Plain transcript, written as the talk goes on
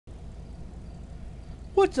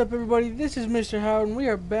What's up, everybody? This is Mr. Howard, and we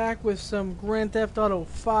are back with some Grand Theft Auto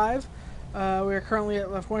 5. We are currently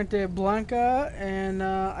at La Fuente Blanca, and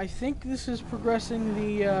I think this is progressing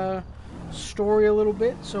the story a little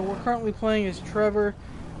bit. So we're currently playing as Trevor,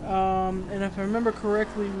 and if I remember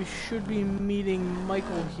correctly, we should be meeting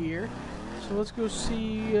Michael here. So let's go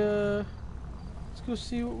see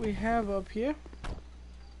what we have up here,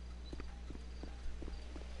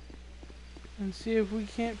 and see if we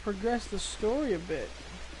can't progress the story a bit.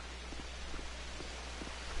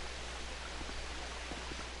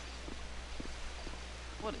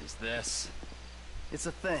 What is this? It's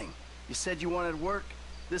a thing. You said you wanted work?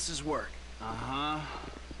 This is work. Uh-huh.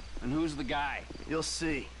 And who's the guy? You'll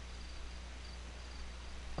see.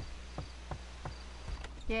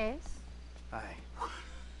 Yes? Hi.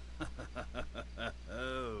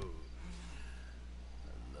 Oh.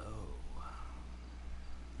 Hello.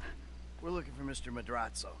 We're looking for Mr.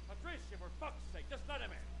 Madrazo. Patricia, for fuck's sake, just let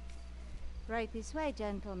him in. Right this way,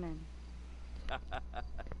 gentlemen.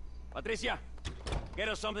 Patricia, get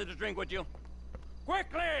us something to drink with you.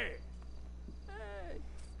 Quickly! Hey,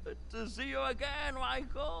 good to see you again,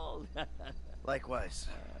 Michael. Likewise.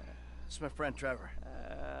 It's my friend Trevor.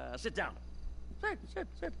 Sit down.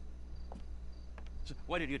 Sit. So,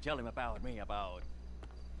 what did you tell him about me, about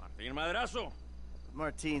Martin Madrazo?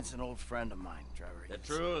 Martine's an old friend of mine, Trevor. The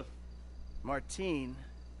truth. Martine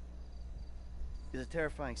is a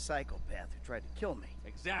terrifying psychopath who tried to kill me.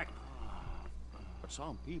 Exactly. But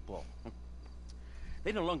some people,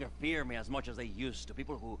 they no longer fear me as much as they used to.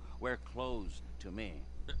 People who were close to me.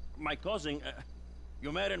 My cousin,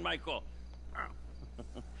 you met him, Michael.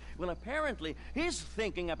 Well, apparently, he's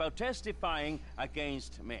thinking about testifying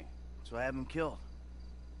against me. So I have him killed.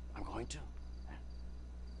 I'm going to.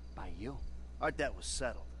 By you. Our debt was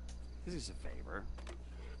settled. This is a favor.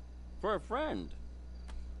 For a friend.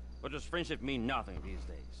 But does friendship mean nothing these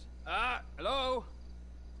days? Hello?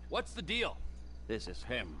 What's the deal? This is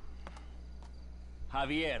him.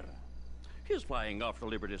 Javier. He's flying off to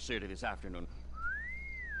Liberty City this afternoon.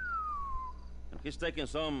 And he's taking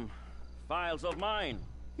some files of mine.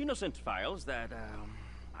 Innocent files that,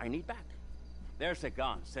 I need back. There's a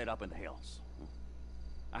gun set up in the hills.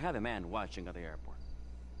 I have a man watching at the airport.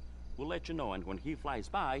 We'll let you know, and when he flies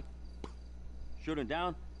by, shoot him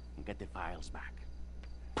down and get the files back.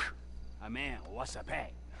 Man, what's a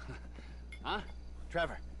pay? Huh?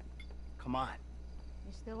 Trevor, come on.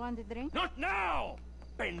 You still want the drink? Not now!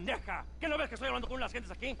 Pendeja! ¿Qué no ves que estoy hablando con las gentes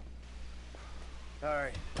aquí? All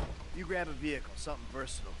right. You grab a vehicle, something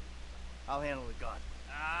versatile. I'll handle the gun.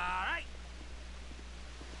 All right.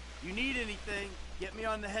 You need anything, get me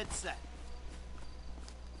on the headset.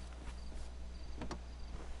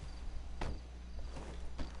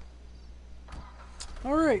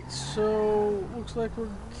 Alright, so looks like we're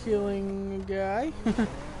killing a guy.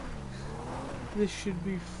 This should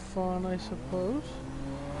be fun, I suppose.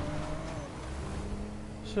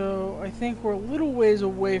 So I think we're a little ways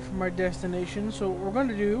away from our destination, so what we're going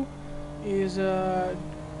to do is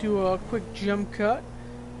do a quick jump cut,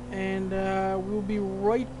 and we'll be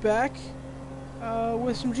right back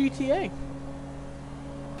with some GTA.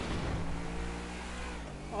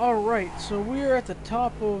 Alright, so we're at the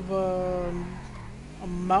top of a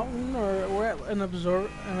mountain, or we're at an observatory,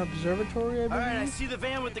 I believe. All right, I see the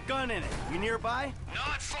van with the gun in it. You nearby?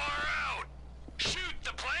 Not far out. Shoot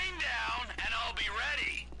the plane down, and I'll be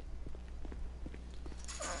ready.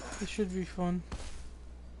 This should be fun.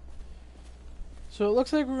 So it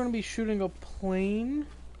looks like we're going to be shooting a plane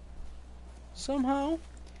somehow.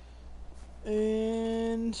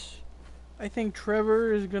 And I think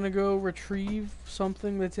Trevor is going to go retrieve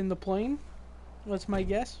something that's in the plane. That's my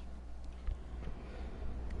guess.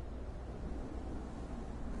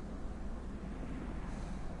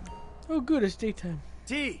 Oh good, it's daytime.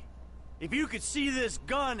 T, if you could see this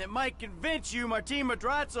gun, it might convince you Martin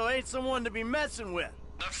Madrazo ain't someone to be messing with.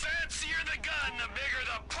 The fancier the gun, the bigger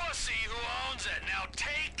the pussy who owns it. Now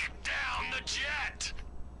take down the jet.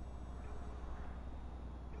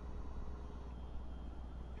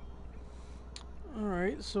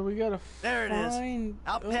 Alright, so we gotta There it is. find...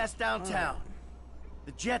 Out past downtown.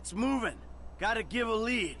 The jet's moving. Gotta give a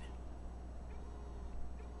lead.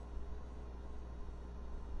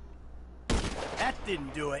 That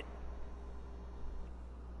didn't do it.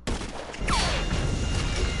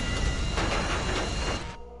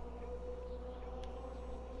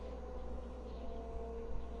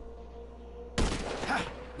 Ha!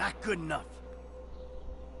 Not good enough.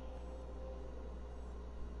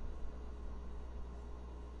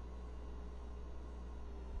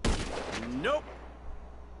 Nope.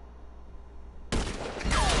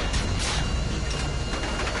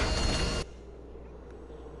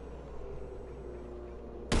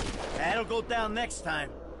 That'll go down next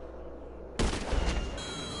time. Bird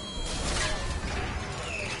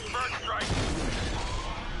strike.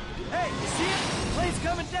 Hey, you see it? Plane's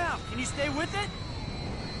coming down. Can you stay with it?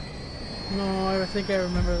 No, I think I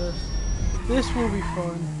remember this. This will be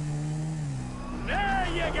fun. There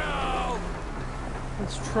you go!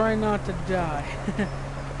 Let's try not to die.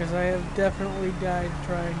 Because I have definitely died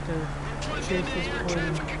trying to chase this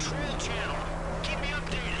plane. Traffic control channel. Keep me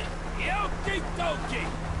updated. Okie dokie!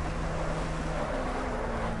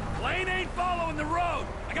 Plane ain't following the road.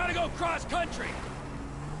 I gotta go cross country.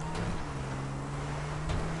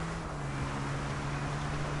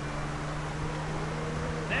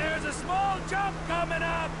 There's a small jump coming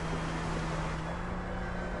up.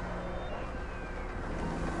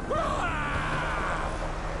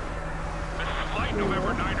 This is Flight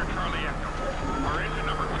November 9er Charlie Echo. Our engine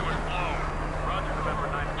number 2 is blown. Roger, November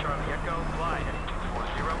 9er Charlie Echo. Fly heading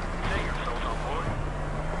 240. Say your souls on board.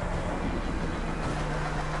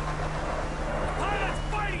 Pilot's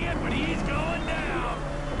fighting it, but he's going down.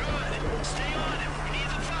 Good. Stay on it. We need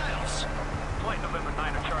the files. Flight November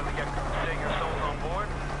 9er Charlie Echo. Say your souls on board.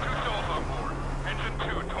 2 souls on board. Engine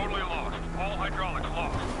 2 totally lost. All hydraulics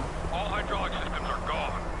lost. All hydraulic systems are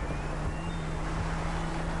gone.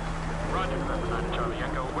 Roger, November 9er Charlie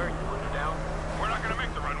Echo. Where are you putting down? We're not gonna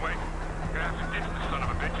make the runway. Gonna have to ditch this son of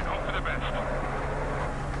a bitch and hope for the best.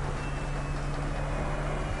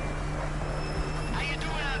 How you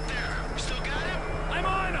doing out there? Still got him? I'm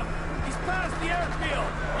on him. He's past the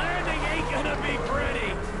airfield. Landing ain't gonna be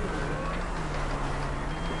pretty.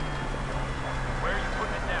 Where are you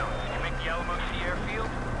putting it down? Did you make the Alamo Sea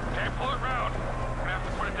airfield? Can't pull it round. Gonna have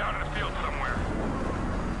to put it down in a field somewhere.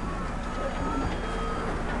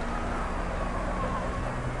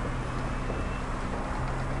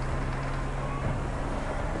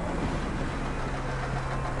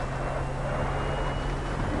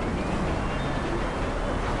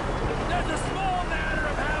 There's a small matter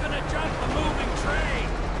of having to jump a moving train.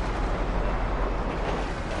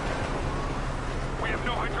 We have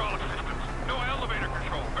no hydraulic systems, no elevator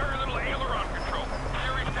control, very little aileron control.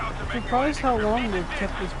 Serious doubts of making Surprised how landing. long they've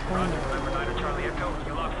kept this plane Roger, up. November 9er Charlie Echo.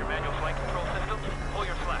 You lost your manual flight control systems. Pull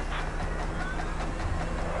your slats.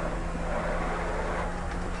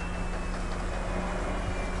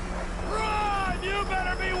 Run! You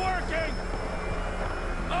better be working.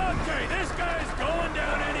 Okay, this guy's going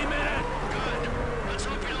down any minute. Good. Let's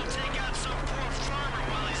hope you don't take out some poor farmer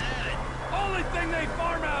while he's at it. Only thing they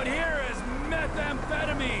farm out here is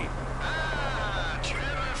methamphetamine. Ah,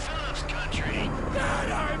 Trevor Phillips country.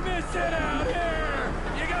 God, I miss it out here.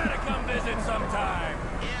 You gotta come visit sometime.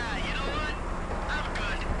 Yeah, you know what? I'm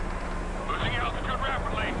good. Losing altitude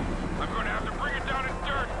rapidly. I'm going to have to bring it down in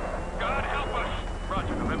dirt. God help us.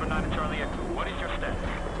 Roger, November 9 Charlie Echo. What is your status?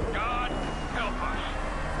 God help us.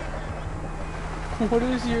 What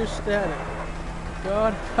is your status?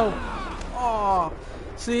 God help. Aw.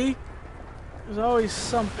 See? There's always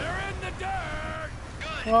something. They're in the dirt.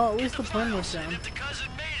 Good. Well, at least Get the plane was files, and down. if the cousin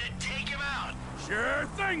made it, take him out. Sure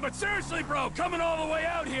thing, but seriously, bro, coming all the way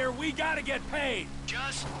out here, we gotta get paid.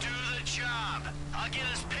 Just do the job. I'll get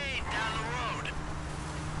us paid down the road.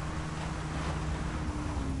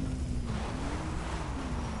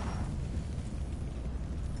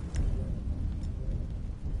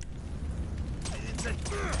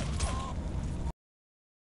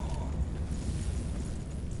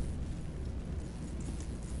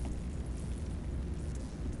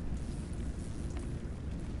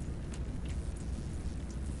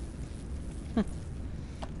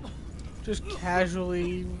 Just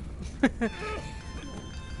casually.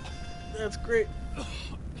 That's great.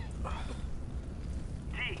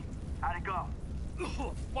 T, how'd it go?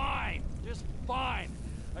 Fine, just fine.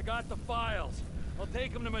 I got the files. I'll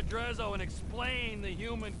take them to Madrezzo and explain the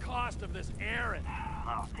human cost of this errand.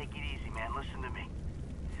 Oh, take it easy, man. Listen to me.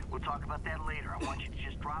 We'll talk about that later. I want you to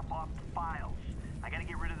just drop off the files. I gotta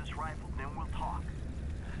get rid of this rifle, then we'll talk.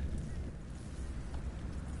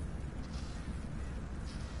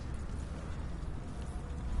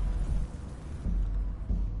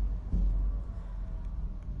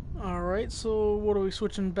 Alright, so what are we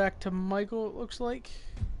switching back to Michael, it looks like?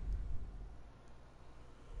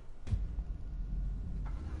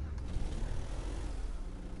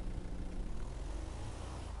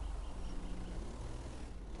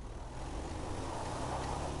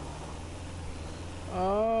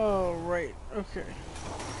 Oh, right, okay.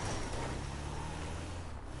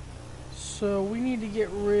 So we need to get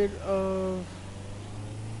rid of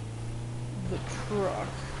the truck.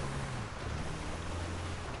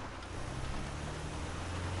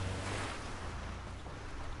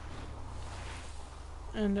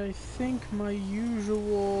 And I think my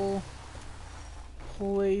usual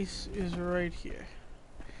place is right here.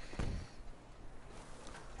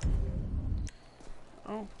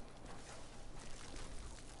 Oh.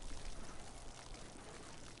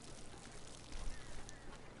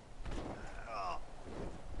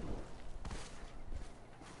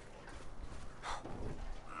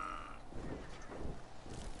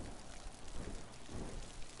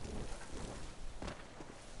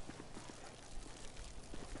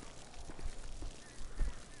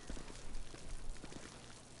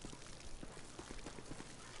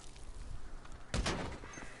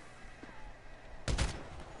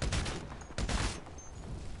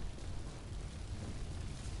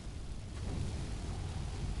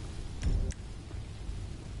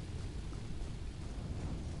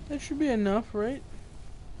 That should be enough, right?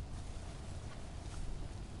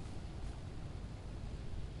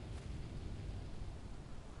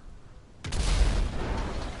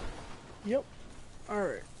 Yep.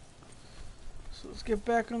 Alright. So let's get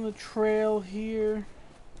back on the trail here.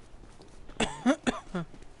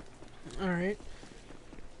 Alright.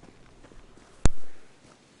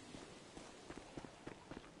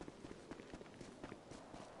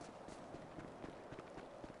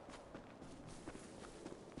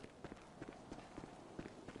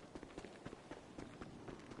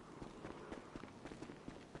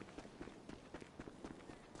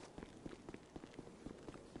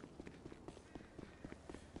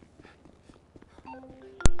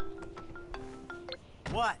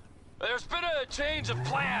 What? There's been a change of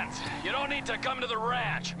plans. You don't need to come to the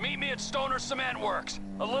ranch. Meet me at Stoner Cement Works,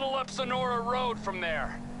 a little up Sonora Road from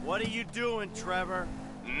there. What are you doing, Trevor?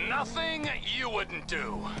 Nothing you wouldn't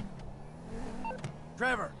do.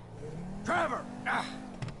 Trevor! Trevor! Ah,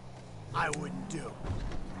 I wouldn't do.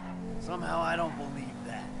 Somehow I don't believe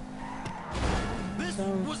that. This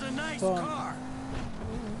Sounds was a nice fun. car.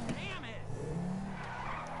 Damn it!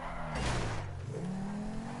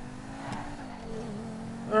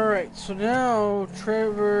 Alright, so now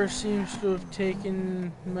Trevor seems to have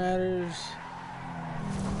taken matters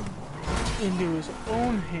into his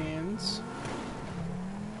own hands.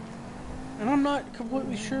 And I'm not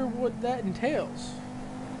completely sure what that entails.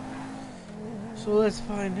 So let's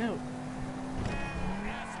find out.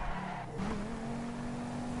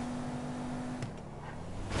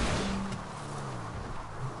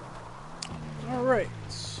 Alright,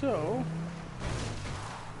 so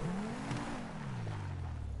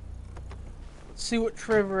let's see what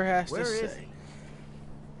Trevor has Where to is say. he?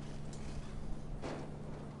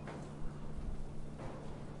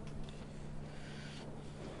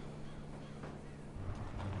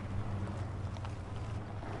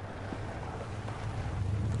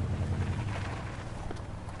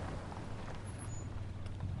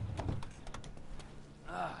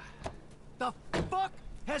 The fuck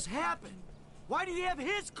has happened? Why did he have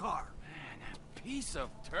his car? Piece of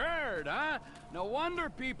turd, huh? No wonder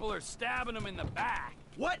people are stabbing him in the back.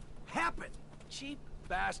 What happened? Cheap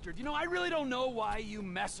bastard. You know, I really don't know why you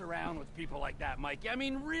mess around with people like that, Mike. I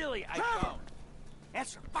mean, really, I Trevor! don't.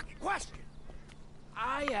 Answer the fucking question.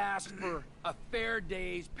 I asked for a fair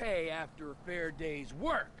day's pay after a fair day's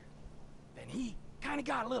work. Then he kind of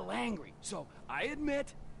got a little angry. So I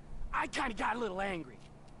admit, I kind of got a little angry.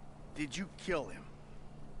 Did you kill him?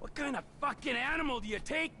 What kind of fucking animal do you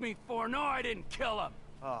take me for? No, I didn't kill him.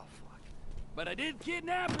 Oh, fuck. But I did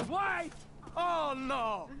kidnap his wife. Oh,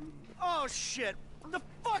 no. Oh, shit. What the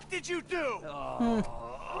fuck did you do? Oh,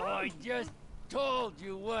 I just told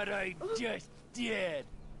you what I just did.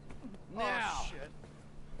 Now, Oh, shit.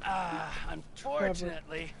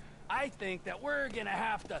 unfortunately, I think that we're gonna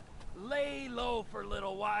have to lay low for a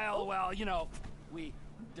little while you know, we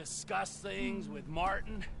discuss things with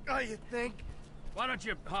Martin. Oh, you think? Why don't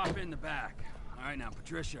you hop in the back? All right, now,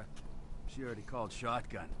 Patricia, she already called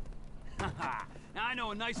shotgun. Now, I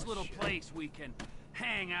know a nice little place we can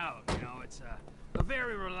hang out, you know, it's a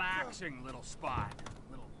very relaxing little spot.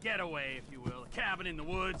 A little getaway, if you will, a cabin in the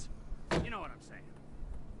woods. You know what I'm saying.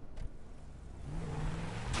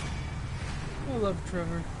 I love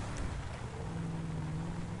Trevor.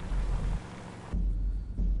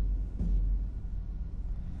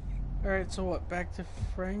 Alright, so what? Back to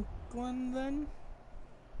Franklin then?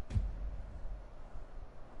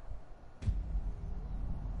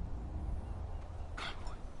 Come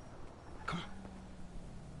on. Come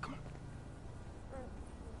on.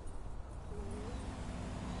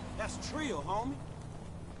 That's Trio, homie.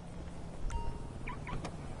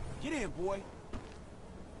 Get in, boy.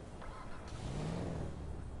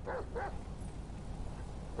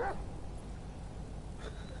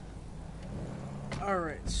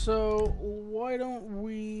 Alright, so why don't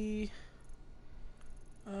we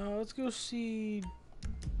let's go see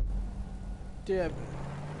Devin.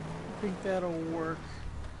 I think that'll work.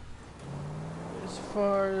 As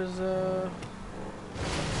far as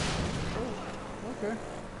okay.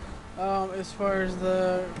 As far as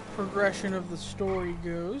the progression of the story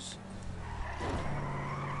goes,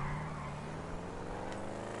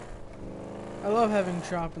 I love having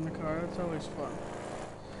Chop in the car. That's always fun.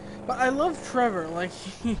 But I love Trevor. Like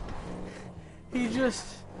he just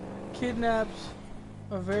kidnaps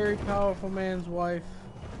a very powerful man's wife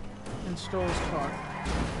and stole his car.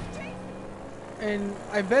 And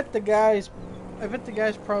I bet the guy's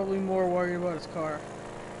probably more worried about his car,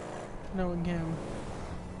 knowing him.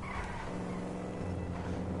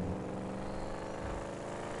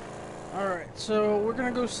 Alright, so we're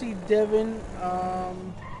gonna go see Devin,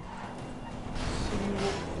 see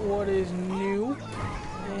what is new,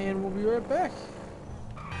 and we'll be right back.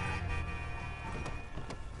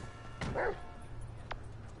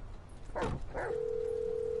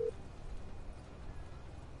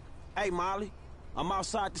 Hey, Molly. I'm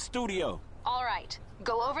outside the studio. All right.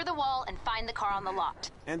 Go over the wall and find the car on the lot.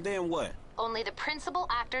 And then what? Only the principal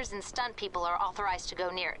actors and stunt people are authorized to go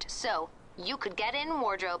near it. So, you could get in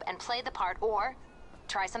wardrobe and play the part, or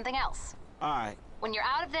try something else. All right. When you're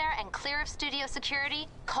out of there and clear of studio security,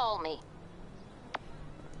 call me.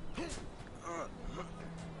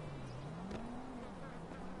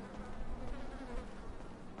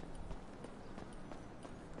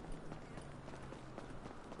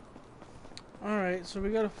 Alright, so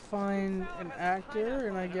we gotta find an actor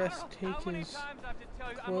and I guess take his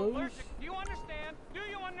clothes. Do you understand? Do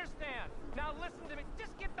you understand? Now listen to me.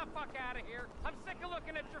 Just get the fuck out of here. I'm sick of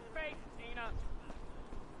looking at your face, Tina.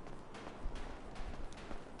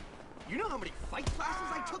 You know how many fight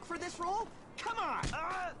classes I took for this role? Come on!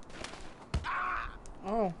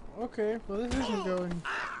 Oh, okay. Well, this isn't going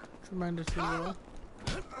tremendously well.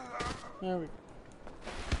 There we go.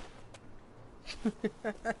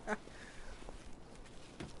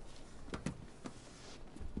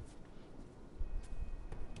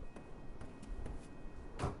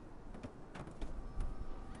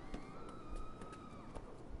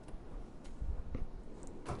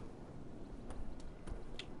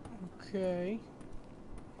 Okay.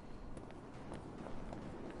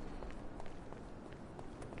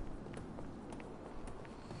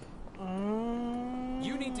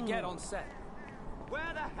 You need to get on set. Where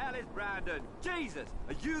the hell is Brandon? Jesus!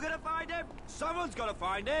 Are you gonna find him? Someone's gotta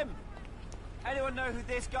find him! Anyone know who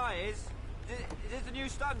this guy is? Is this the new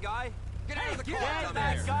stunt guy? Get out of the car! Get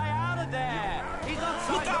that guy out of there! He's on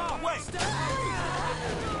side. Look out the way!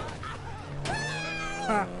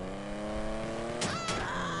 Ha.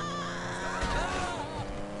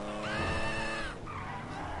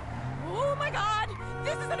 Oh my god!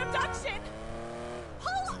 This is an abduction!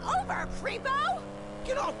 Pull over, creepo!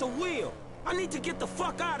 Get off the wheel! I need to get the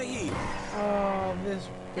fuck out of here! Oh, this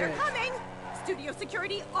They're bitch. coming! Studio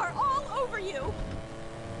security are all over you!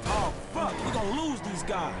 Oh, fuck! We're gonna lose these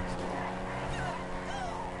guys!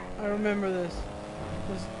 I remember this.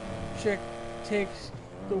 This chick takes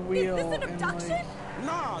the wheel Is this an and abduction? like...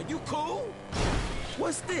 Nah, you cool?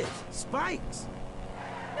 What's this? Spikes?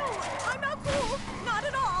 No, I'm not cool! Not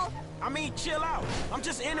at all! I mean, chill out. I'm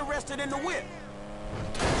just interested in the whip.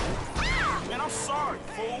 Ah! Man, I'm sorry,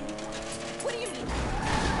 fool. What do you mean?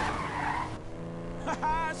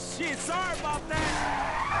 Haha, shit, sorry about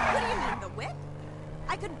that. What do you mean, the whip?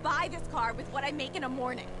 I could buy this car with what I make in a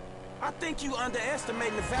morning. I think you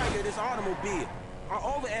underestimating the value of this automobile, or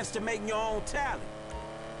overestimating your own talent.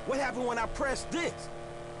 What happened when I pressed this?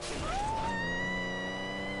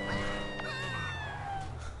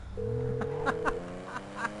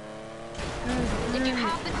 If you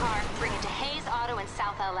have the car, bring it to Hayes Auto in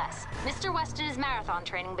South LS. Mr. Weston is marathon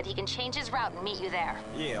training, but he can change his route and meet you there.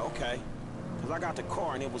 Yeah, okay. Because I got the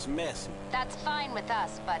car and it was messy. That's fine with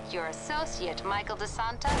us, but your associate, Michael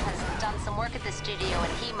DeSanta, has done some work at the studio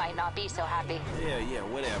and he might not be so happy. Yeah,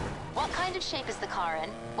 whatever. What kind of shape is the car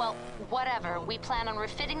in? Well, whatever. We plan on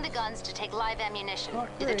refitting the guns to take live ammunition. Oh,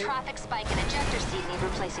 Do the great. traffic spike and ejector seat need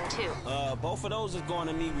replacing too? Both of those is going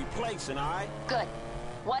to need replacing, all right? Good.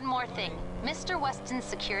 One more thing. Mr. Weston's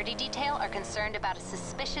security detail are concerned about a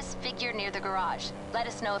suspicious figure near the garage. Let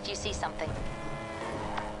us know if you see something.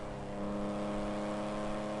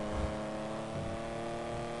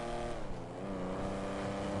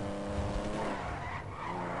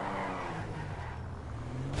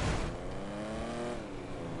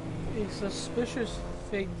 A suspicious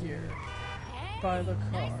figure by the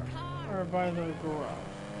car, or by the garage.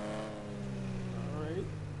 Alright.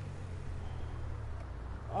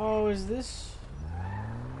 Oh, is this...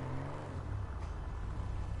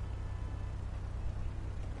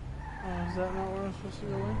 Oh, is that not where I'm supposed to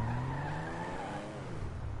go in?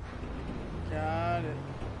 find it.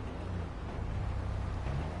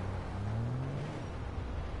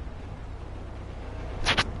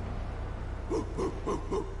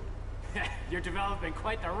 You're developing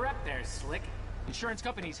quite the rep there, Slick. Insurance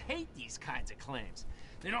companies hate these kinds of claims.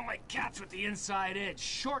 They don't like cats with the inside edge,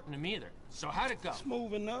 shorten them either. So how'd it go?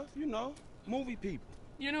 Smooth enough, you know. Movie people.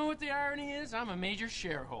 You know what the irony is? I'm a major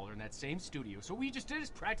shareholder in that same studio, so what we just did is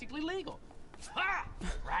practically legal. Ha!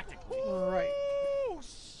 Practically. Right. Oh,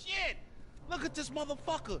 shit! Look at this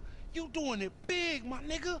motherfucker. You doing it big, my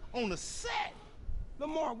nigga, on the set.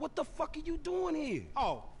 Lamar, what the fuck are you doing here?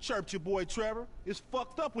 Oh, chirped your boy Trevor. It's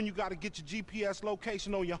fucked up when you gotta get your GPS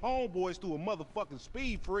location on your homeboys through a motherfucking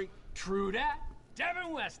speed freak. True that.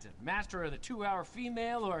 Devin Weston, master of the 2-hour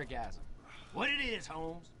female orgasm. What it is,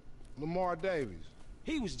 Holmes? Lamar Davies.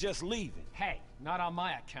 He was just leaving. Hey, not on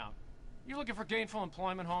my account. You looking for gainful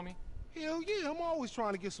employment, homie? Hell yeah, I'm always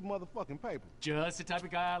trying to get some motherfucking paper. Just the type of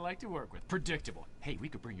guy I like to work with. Predictable. Hey, we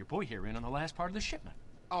could bring your boy here in on the last part of the shipment.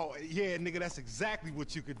 Oh, yeah, nigga, that's exactly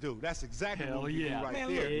what you could do. That's exactly Hell what you yeah. do right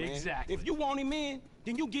Man, there. look, man. Exactly. If you want him in,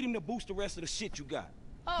 then you get him to boost the rest of the shit you got.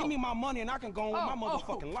 Oh. Give me my money and I can go on with my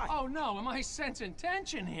motherfucking life. Oh, no, am I sensing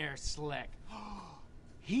tension here, Slick?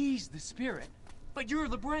 He's the spirit, but you're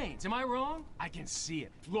the brains, am I wrong? I can see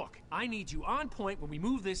it. Look, I need you on point when we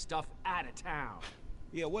move this stuff out of town.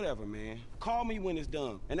 Yeah, whatever, man. Call me when it's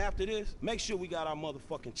done. And after this, make sure we got our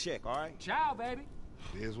motherfucking check, all right? Ciao, baby.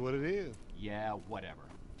 It is what it is. Yeah, whatever.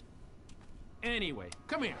 Anyway,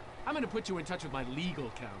 come here. I'm gonna put you in touch with my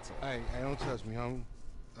legal counsel. Hey, don't touch me, homie.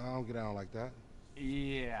 I don't get down like that.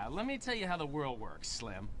 Yeah, let me tell you how the world works,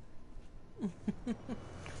 Slim.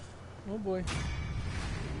 Oh boy.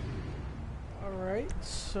 Alright,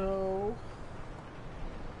 so...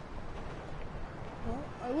 Well,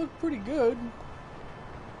 I look pretty good.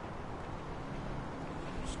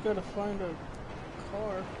 Just gotta find a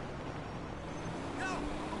car. Yo, I'm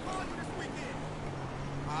calling you this weekend.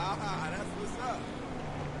 Ah, that's what's up.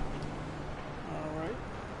 Alright.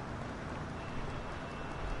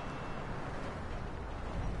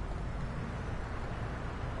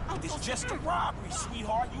 It's just a robbery,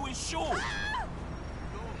 sweetheart. You insured.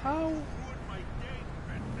 How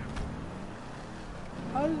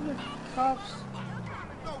did the cops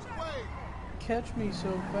catch me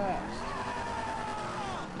so fast?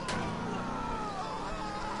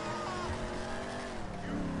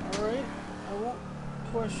 Alright, I won't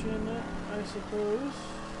question it, I suppose.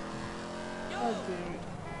 God damn it.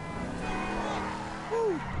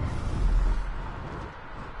 Woo.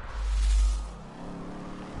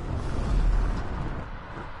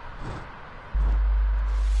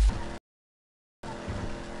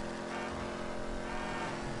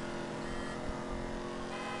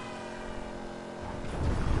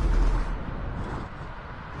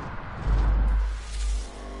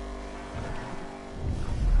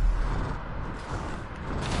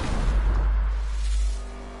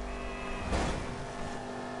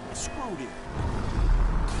 Screwed it.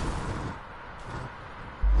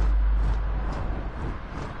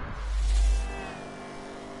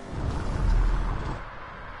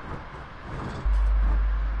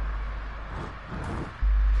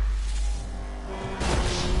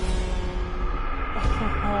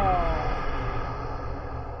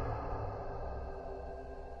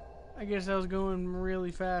 I guess I was going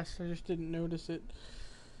really fast. I just didn't notice it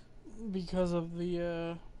because of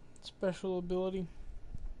the special ability.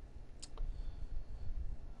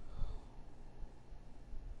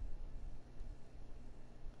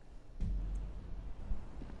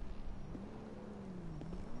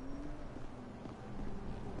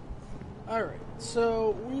 Alright,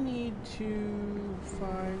 so we need to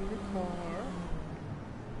find a car.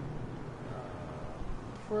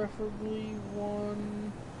 Preferably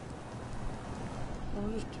one.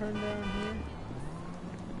 I'll just turn down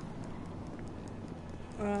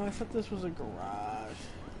here. I thought this was a garage.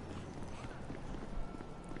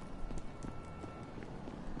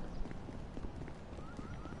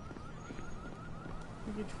 If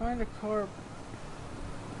we could find a car like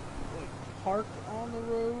parked on the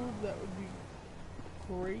road, that would be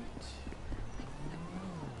great.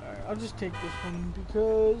 Alright, I'll just take this one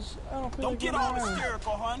because I don't feel like Don't get all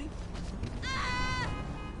hysterical, honey.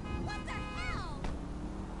 What the hell?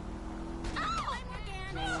 Oh,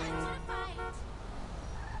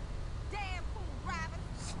 damn fool rabbit.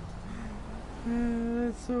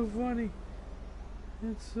 That's so funny.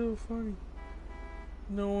 That's so funny.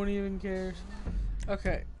 No one even cares.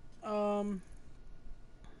 Okay.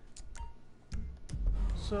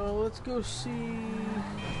 So let's go see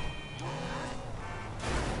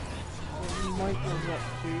what Mike was up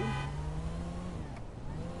to.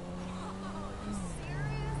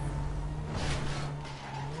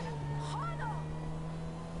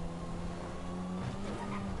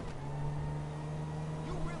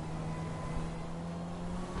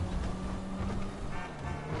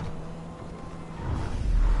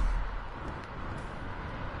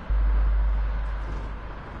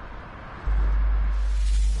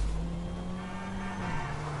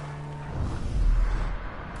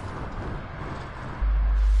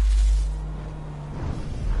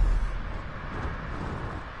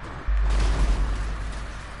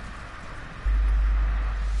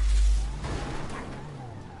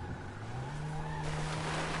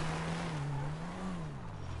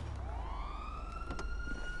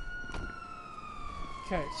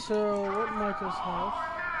 Okay, so what Michael's have?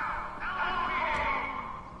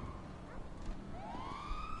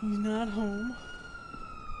 He's not home.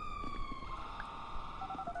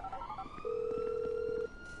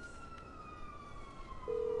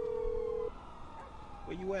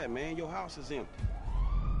 Where you at, man? Your house is empty.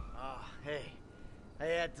 Hey. I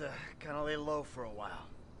had to kind of lay low for a while.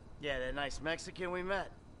 Yeah, that nice Mexican we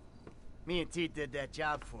met. Me and T did that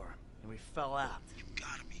job for him, and we fell out. You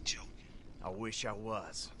gotta be joking. I wish I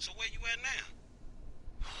was. So where you at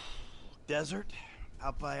now? Desert,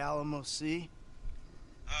 out by Alamo Sea.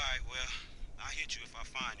 All right, well, I'll hit you if I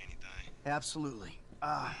find anything. Absolutely.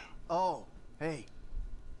 Oh, hey.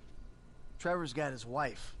 Trevor's got his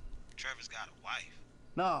wife. Trevor's got a wife?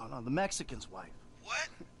 No, the Mexican's wife. What?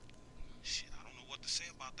 Shit, I don't know what to say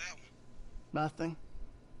about that one. Nothing.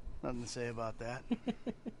 Nothing to say about that.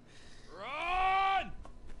 Run!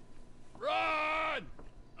 Run!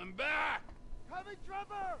 I'm back! Coming,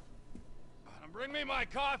 Trevor! Bring me my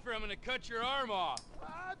coffee, I'm gonna cut your arm off.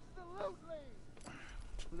 Absolutely!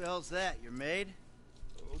 Who the hell's that, your maid?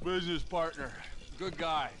 Business partner. Good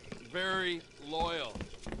guy. Very loyal.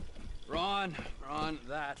 Ron,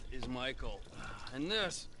 that is Michael. And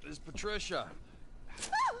this is Patricia.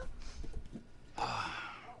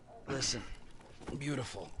 Listen,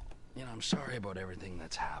 beautiful. You know, I'm sorry about everything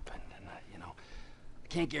that's happened. And,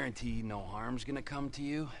 I can't guarantee no harm's gonna come to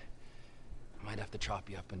you. I might have to chop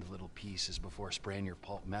you up into little pieces before spraying your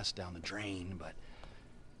pulp mess down the drain, but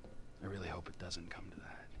I really hope it doesn't come to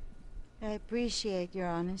that. I appreciate your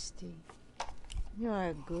honesty. You are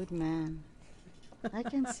a good man. I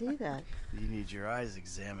can see that. You need your eyes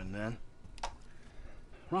examined, then.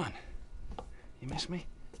 Ron, you miss me?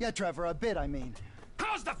 Yeah, Trevor, a bit, I mean.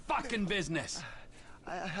 How's the fucking business?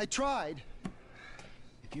 I tried.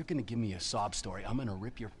 If you're gonna give me a sob story, I'm gonna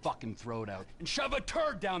rip your fucking throat out and shove a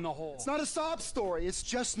turd down the hole. It's not a sob story. It's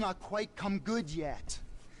just not quite come good yet.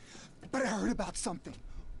 But I heard about something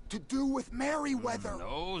to do with Merryweather.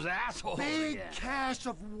 Those assholes. Big cache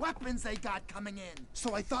of weapons they got coming in.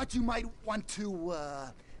 So I thought you might want to,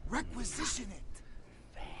 requisition it.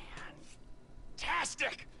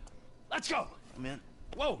 Fantastic! Let's go! I'm in.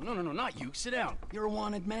 Whoa, no, not you. Sit down. You're a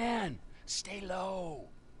wanted man. Stay low.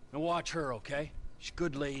 And watch her, okay? She's a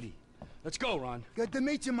good lady. Let's go, Ron. Good to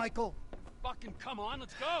meet you, Michael. Fucking come on,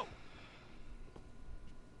 let's go!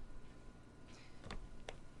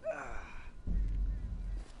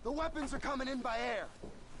 The weapons are coming in by air.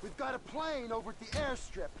 We've got a plane over at the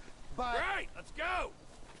airstrip, but... Right, let's go!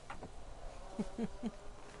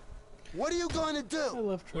 What are you going to do? I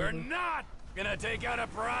love Trevor. We're not gonna take out a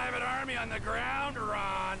private army on the ground,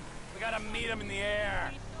 Ron. We gotta meet them in the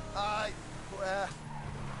air.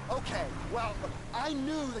 Okay, well, I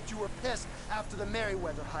knew that you were pissed after the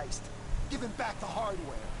Merryweather heist, giving back the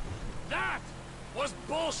hardware. That was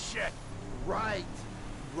bullshit! Right.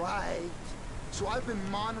 So I've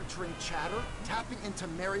been monitoring chatter, tapping into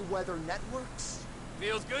Merryweather networks.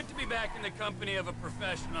 Feels good to be back in the company of a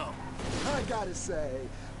professional. I gotta say,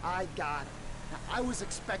 I got it. Now, I was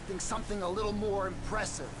expecting something a little more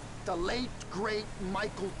impressive. The late, great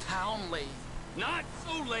Michael Townley. Not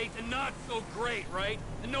so late and not so great, right?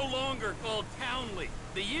 And no longer called Townley.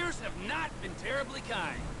 The years have not been terribly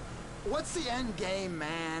kind. What's the end game,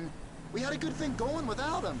 man? We had a good thing going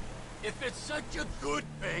without him. If it's such a good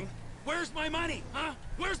thing, where's my money, huh?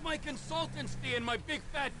 Where's my consultant's fee and my big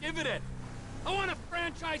fat dividend? I want a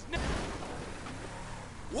franchise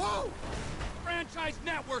Whoa! Franchise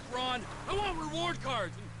network, Ron. I want reward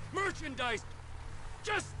cards and merchandise.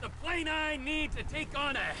 Just the plane I need to take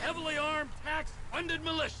on a heavily armed, tax-funded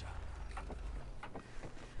militia.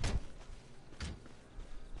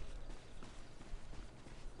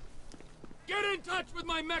 Get in touch with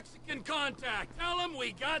my Mexican contact. Tell him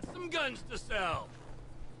we got some guns to sell.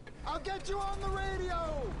 I'll get you on the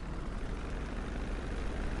radio!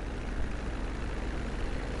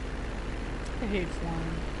 I hate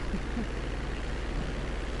flying.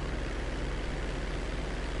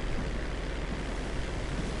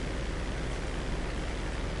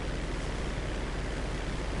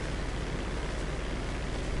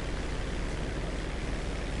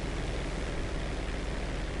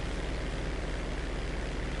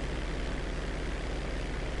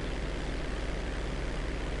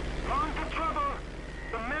 Ron to Trevor.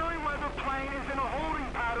 The Merryweather plane is in a holding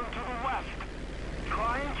pattern to the west.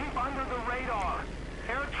 Try and keep under the radar.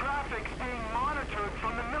 Air traffic's being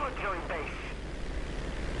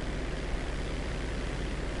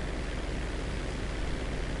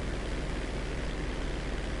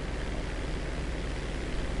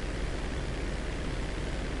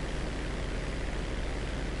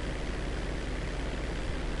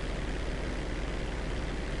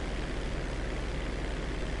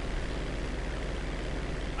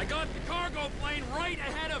I got the cargo plane right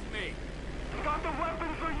ahead of me. We got the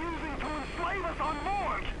weapons they're using to enslave us on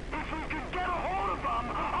board. If we could get a hold of them,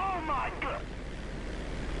 oh my god.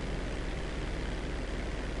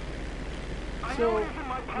 So,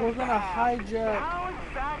 we're gonna hijack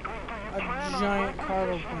a giant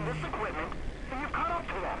cargo plane.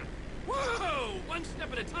 Whoa! One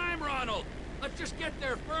step at a time, Ronald. Let's just get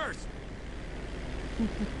there first. You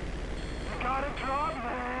got a job,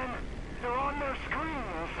 man. They're on their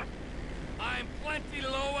screens. I'm plenty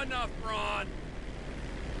low enough, Ron.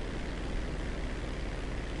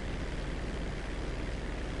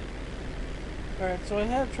 Alright, so I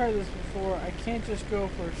have tried this before. I can't just go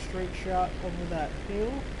for a straight shot over that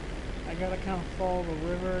hill. I gotta kind of follow the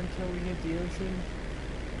river until we hit the ocean.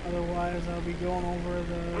 Otherwise, I'll be going over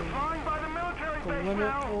the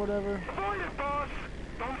limit or whatever. Avoid it, boss.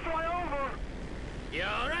 Don't fly over.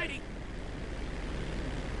 Yeah, alrighty.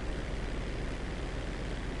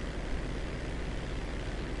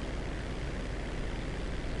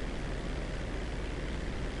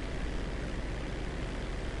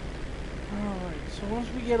 Alright, so once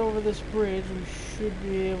we get over this bridge, we should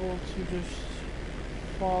be able to just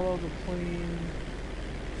follow the plane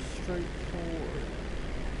straight forward.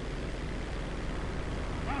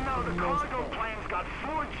 You know, the cargo plane's got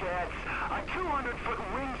 4 jets, a 200-foot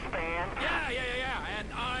wingspan. Yeah, and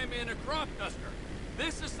I'm in a crop duster.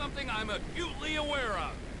 This is something I'm acutely aware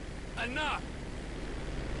of. Enough.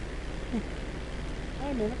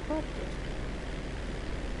 I'm in a crop duster.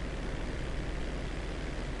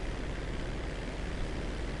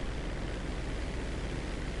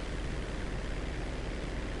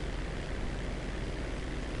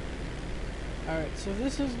 Alright, so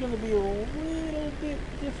this is going to be a little bit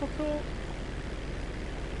difficult,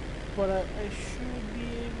 but I should be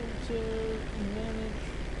able to manage.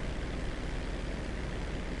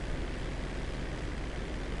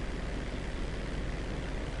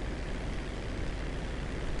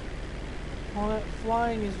 Well, that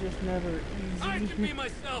flying is just never easy. I can be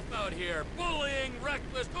myself out here. Bullying,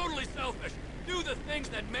 reckless, totally selfish. Do the things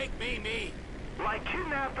that make me me. Like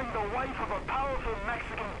kidnapping the wife of a powerful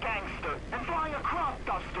Mexican gangster and flying a crop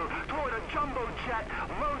duster toward a jumbo jet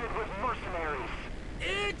loaded with mercenaries.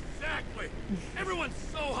 Exactly! Everyone's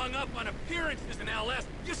so hung up on appearances in LS,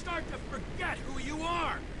 you start to forget who you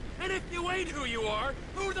are. And if you ain't who you are,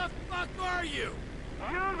 who the fuck are you?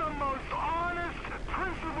 You're the most honest,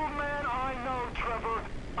 principled man I know, Trevor.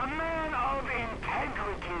 A man of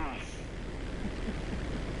integrity.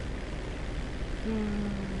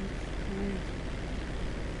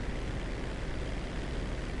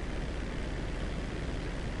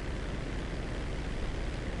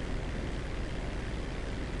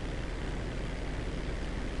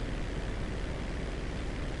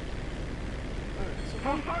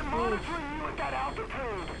 We'll start monitoring you at that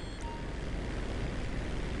altitude.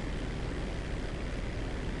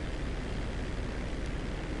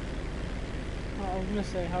 I was gonna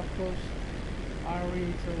say, how close are we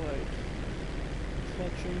to, like,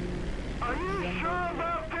 catching... Are you sure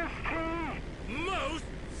about this, T? Most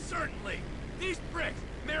certainly. These pricks,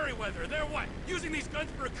 Merryweather, they're what? Using these guns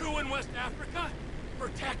for a coup in West Africa?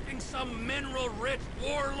 Protecting some mineral-rich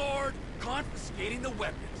warlord? Confiscating the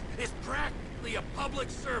weapons is practically a public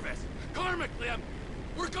service. Karmically,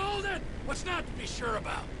 we're golden! What's not to be sure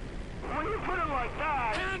about? When you put it like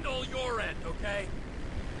that... Handle your end, okay?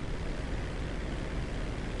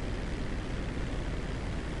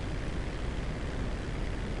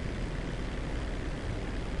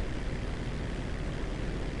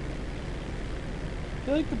 I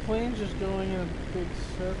feel like the plane's just going in a big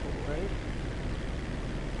circle, right?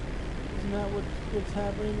 Isn't that what's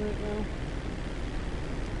happening right now?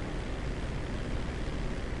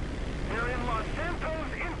 You're in Los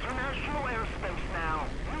Santos International Airspace now.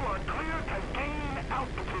 You are clear to gain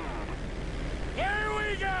altitude. Here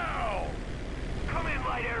we go! Come in,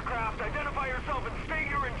 light aircraft. Identify yourself and state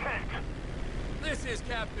your intent. This is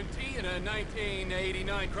Captain T in a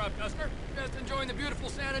 1989 crop duster. Just enjoying the beautiful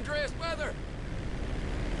San Andreas weather.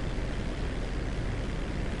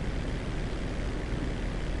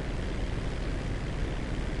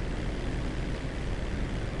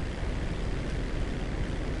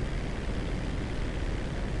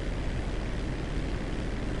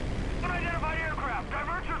 Unidentified aircraft.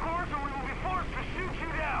 Divert your course or we will be forced to shoot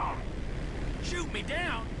you down. Shoot me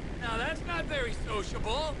down? Now that's not very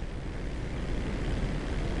sociable.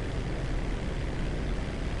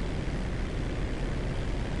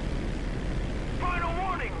 Final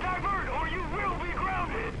warning. Divert or you will be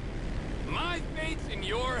grounded. My fate's in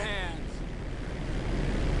your hands.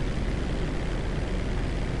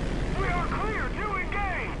 We are clear to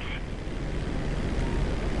engage.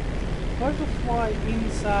 have to fly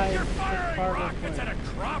inside You're the firing cargo rockets plane. at a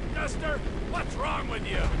crop duster? What's wrong with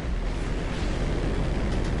you?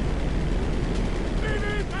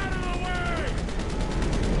 BB's out of the way!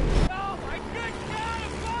 Oh my good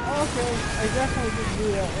God! Okay, I definitely didn't do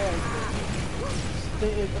that right.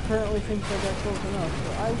 It apparently thinks I got close enough,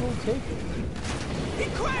 so I will take it. He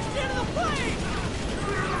crashed into the plane!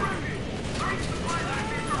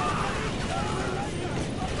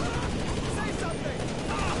 Say something!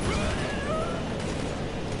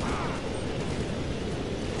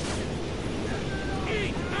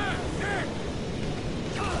 Eat that dick!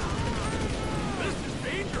 This is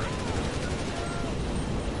dangerous.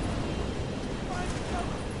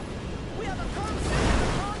 We have a conversation in the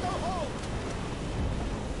cargo hold!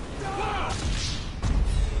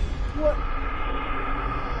 What?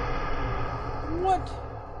 What?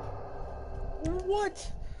 What?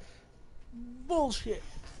 Bullshit.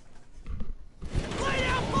 Lay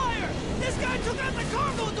down fire! This guy took out the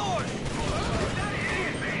cargo door!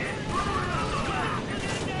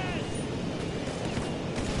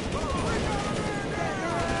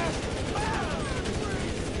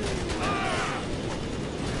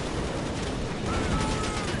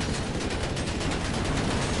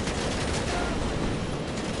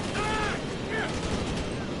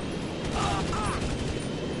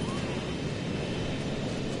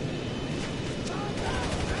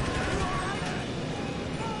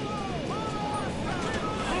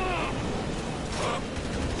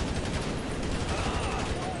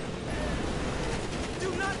 Do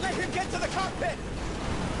not let him get to the cockpit!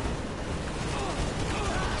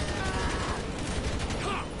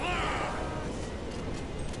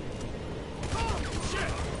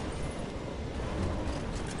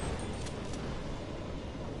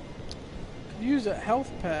 Could use a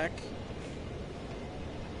health pack.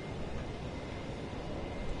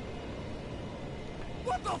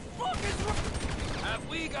 What the fuck is wrong? Have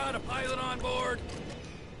we got a pilot on board?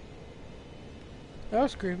 That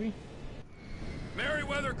was creepy.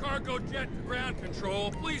 Merryweather cargo jet to ground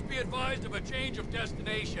control. Please be advised of a change of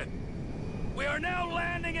destination. We are now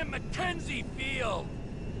landing in Mackenzie Field.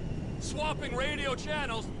 Swapping radio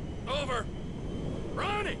channels. Over.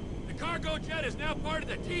 Ronnie, the cargo jet is now part of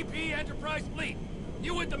the TP Enterprise fleet.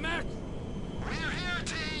 You with the mech? We're here,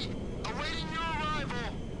 T. Awaiting your arrival.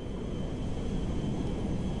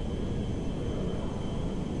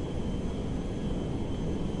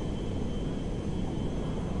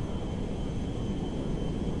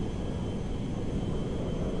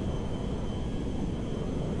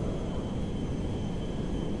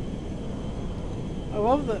 I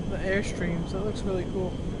love the airstreams. That looks really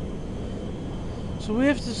cool. So we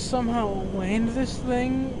have to somehow land this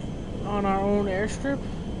thing on our own airstrip.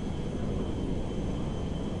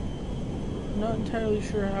 Not entirely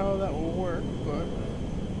sure how that will work, but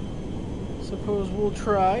suppose we'll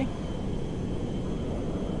try.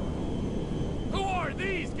 Who are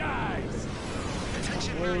these guys?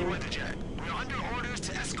 Attention, Merryweather Jet. We're under orders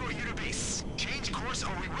to escort you to base. Change course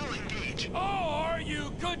or we will engage. Or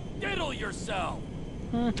you could diddle yourself.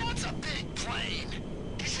 That's a big plane.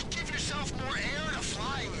 You should give yourself more air to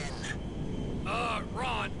fly in.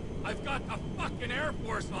 Ron, I've got the fucking Air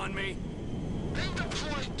Force on me. Then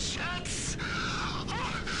deploy jets.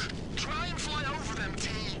 Try and fly over them, T.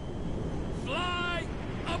 Fly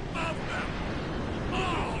above them.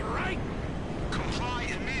 All right. Comply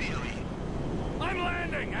immediately. I'm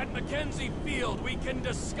landing at Mackenzie Field. We can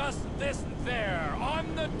discuss this there,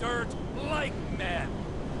 on the dirt, like men.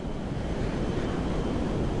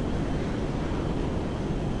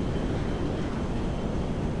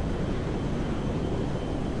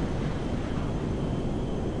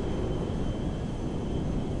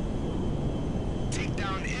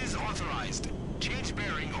 Takedown is authorized. Change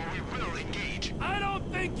bearing or we will engage. I don't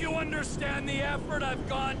think you understand the effort I've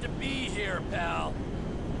gone to be here, pal.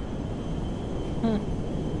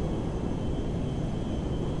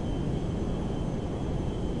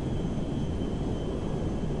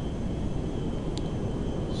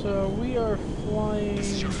 So we are flying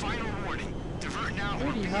This is your final warning. Divert now or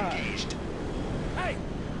pretty be high. engaged. Hey,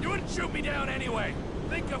 you wouldn't shoot me down anyway.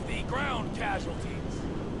 Think of the ground casualties.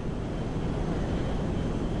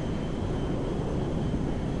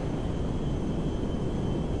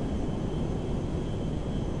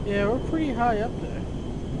 Yeah, we're pretty high up there.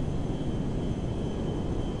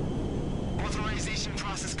 Authorization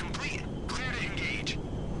process complete. Clear to engage.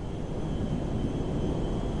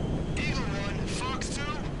 Eagle 1, Fox 2.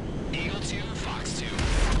 Eagle 2, Fox 2.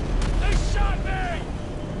 They shot me!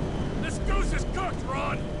 This goose is cooked,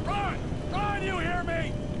 Ron! Ron! Ron, you hear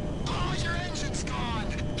me? Oh, your engine's gone.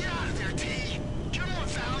 Get out of there, T. You're more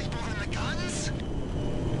valuable than the guns.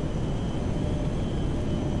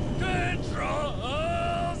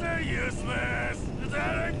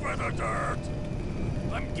 dirt!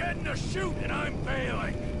 I'm getting a shoot and I'm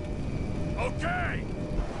failing. Okay.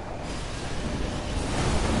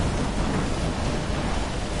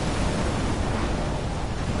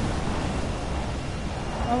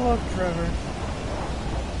 I love Trevor.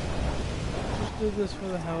 Just do this for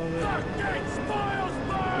the hell of it. Fucking spoils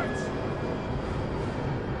parts!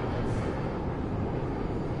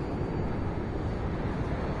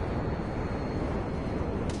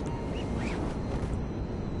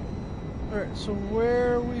 Alright, so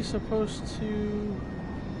where are we supposed to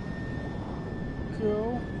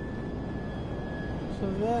go? So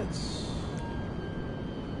that's...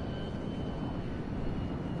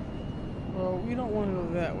 Well, we don't want to go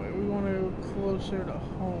that way. We want to go closer to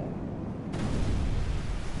home.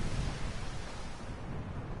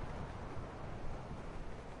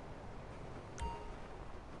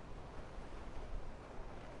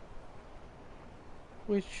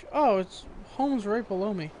 Which... Oh, it's... Home's right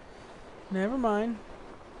below me. Never mind.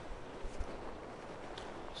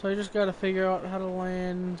 So I just gotta figure out how to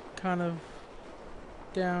land kind of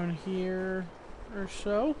down here or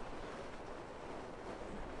so.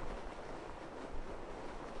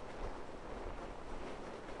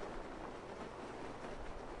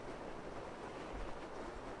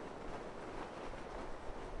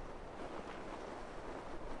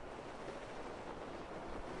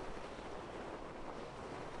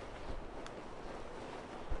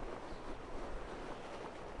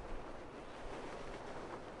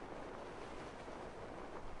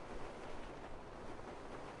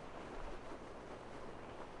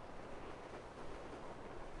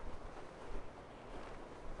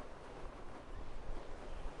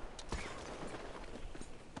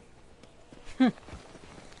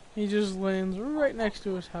 He just lands right next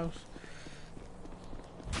to his house.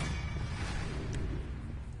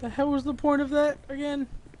 The hell was the point of that again?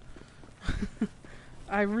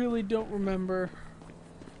 I really don't remember.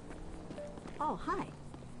 Oh, hi.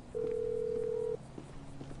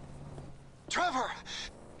 Trevor!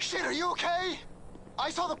 Shit, are you okay?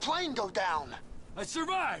 I saw the plane go down. I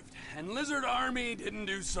survived, and Lizard Army didn't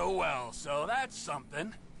do so well, so that's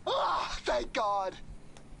something. Ah, thank God.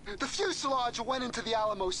 The fuselage went into the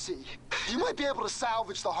Alamo Sea. You might be able to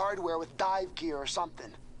salvage the hardware with dive gear or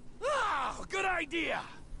something. Ah, good idea.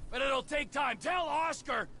 But it'll take time. Tell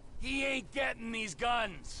Oscar he ain't getting these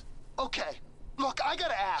guns. Okay. Look, I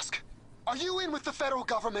gotta ask. Are you in with the federal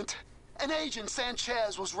government? An agent,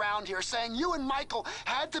 Sanchez, was round here saying you and Michael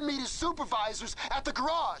had to meet his supervisors at the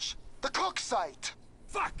garage. The cook site.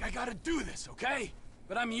 Fuck, I gotta do this, okay?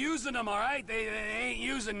 But I'm using them, all right? They ain't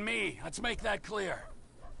using me. Let's make that clear.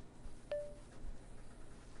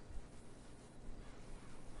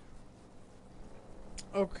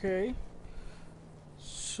 Okay.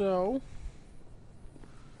 So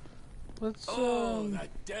let's that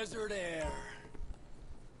desert air.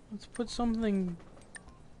 Let's put something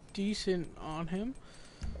decent on him.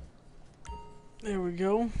 There we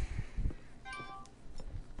go.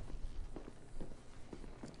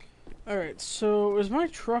 Alright, so is my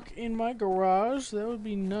truck in my garage? That would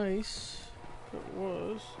be nice if it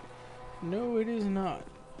was. No, it is not.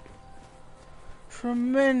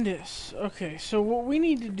 Tremendous. Okay, so what we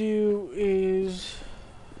need to do is...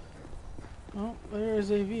 Oh, there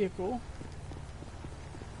is a vehicle.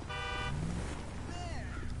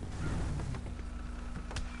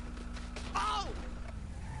 Oh!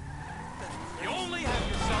 You only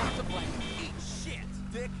have yourself to blame. Eat shit,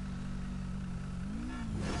 dick.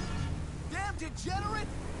 Damn degenerate!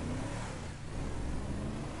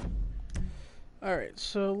 Alright,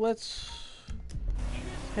 so let's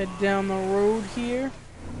head down the road here.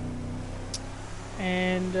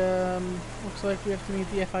 And, looks like we have to meet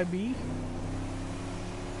the FIB.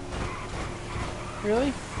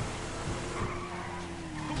 Really?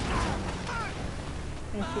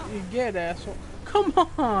 That's what you get, asshole. Come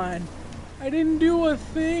on! I didn't do a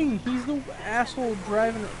thing! He's the asshole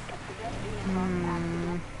driving... Come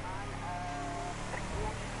on.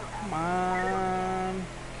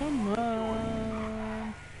 Come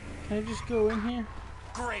on. Can I just go in here?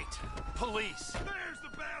 Great. Police. There's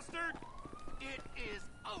the bastard! It is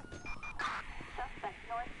out. Suspect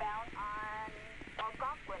northbound on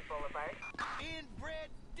Algonquin Boulevard. Inbred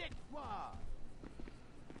dickwad.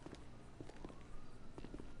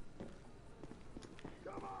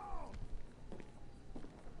 Come on!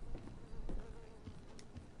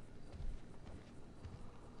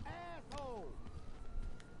 Asshole.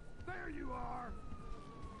 There you are!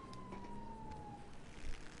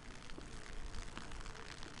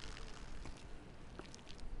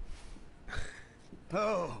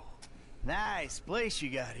 Oh, nice place you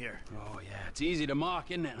got here. Oh, yeah, it's easy to mock,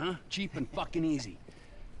 isn't it, huh? Cheap and fucking easy.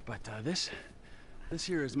 But this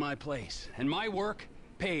here is my place, and my work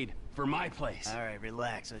paid for my place. All right,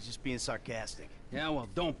 relax. I was just being sarcastic. Yeah, well,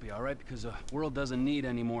 don't be, all right? Because the world doesn't need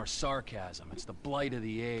any more sarcasm. It's the blight of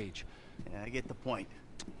the age. Yeah, I get the point.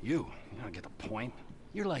 You don't get the point.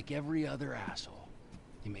 You're like every other asshole.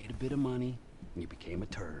 You made a bit of money, and you became a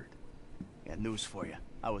turd. Got news for you.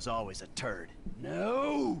 I was always a turd.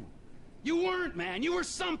 No! You weren't, man. You were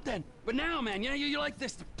something. But now, man, you're like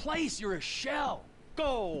this place. You're a shell.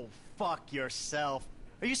 Go fuck yourself.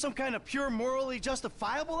 Are you some kind of pure morally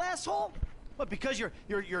justifiable asshole? What, because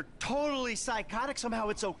you're totally psychotic, somehow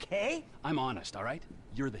it's okay? I'm honest, all right?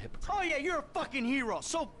 You're the hypocrite. Oh yeah, you're a fucking hero,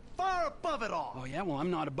 so far above it all. Oh yeah? Well,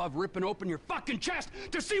 I'm not above ripping open your fucking chest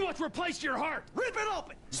to see what's replaced your heart. Rip it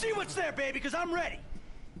open! See what's there, baby, because I'm ready.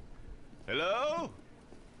 Hello?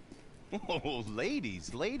 Oh,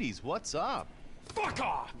 ladies, what's up? Fuck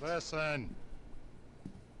off! Listen.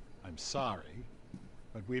 I'm sorry,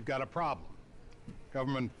 but we've got a problem.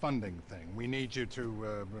 Government funding thing. We need you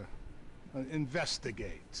to,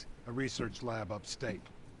 investigate a research lab upstate.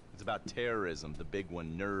 It's about terrorism, the big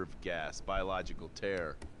one, nerve gas, biological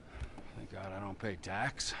terror. Thank God I don't pay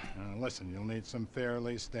tax. Listen, you'll need some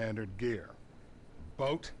fairly standard gear.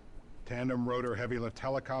 Boat, tandem rotor heavy lift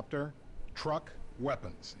helicopter, truck,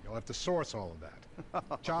 weapons. You'll have to source all of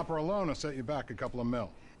that. Chopper alone will set you back a couple of mil.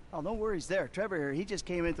 Oh, no worries there. Trevor here, he just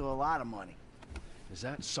came into a lot of money. Is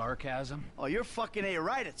that sarcasm? Oh, you're fucking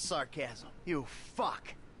A-right at sarcasm. You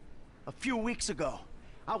fuck. A few weeks ago,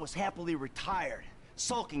 I was happily retired,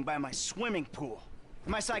 sulking by my swimming pool.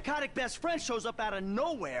 And my psychotic best friend shows up out of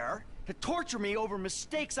nowhere to torture me over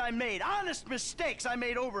mistakes I made, honest mistakes I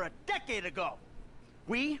made over a decade ago.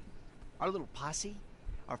 We, our little posse,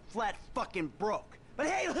 are flat fucking broke. But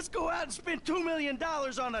hey, let's go out and spend $2 million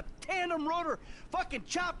on a tandem rotor fucking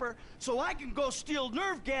chopper so I can go steal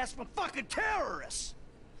nerve gas from fucking terrorists.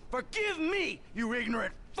 Forgive me, you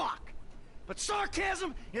ignorant fuck. But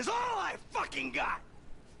sarcasm is all I fucking got.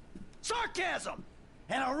 Sarcasm!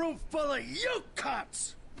 And a room full of you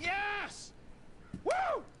cunts! Yes!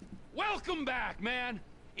 Woo! Welcome back, man.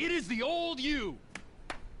 It is the old you.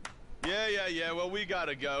 Yeah, well, we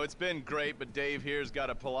gotta go. It's been great, but Dave here's got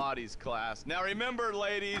a Pilates class. Now remember,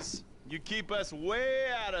 ladies, you keep us way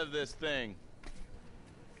out of this thing.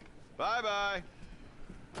 Bye-bye.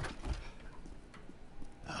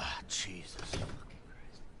 Ah, Jesus fucking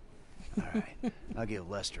Christ. All right, I'll give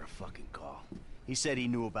Lester a fucking call. He said he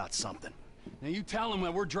knew about something. Now you tell him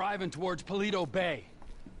that we're driving towards Paleto Bay.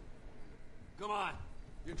 Come on.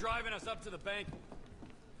 You're driving us up to the bank.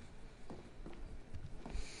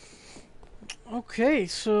 Okay,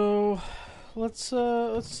 so let's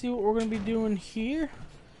see what we're gonna be doing here.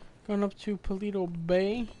 Going up to Paleto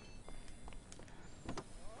Bay.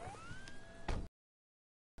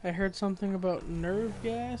 I heard something about nerve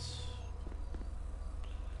gas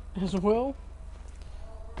as well.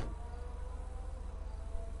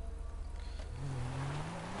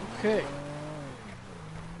 Okay.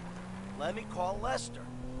 Let me call Lester.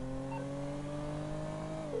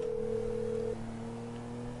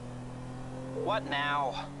 What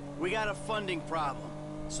now? We got a funding problem,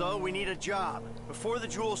 so we need a job. Before the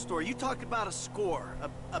jewel store, you talked about a score,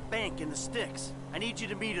 a bank in the sticks. I need you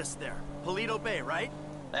to meet us there. Paleto Bay, right?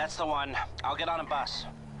 That's the one. I'll get on a bus.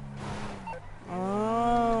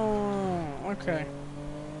 Oh, okay.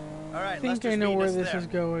 All right, I think I know where this is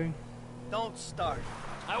going. Don't start.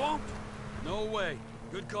 I won't. No way.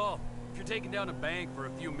 Good call. If you're taking down a bank for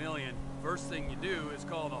a few million, first thing you do is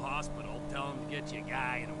call the hospital, tell them to get you a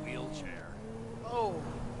guy in a wheelchair. Oh,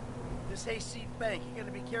 this hayseed bank, you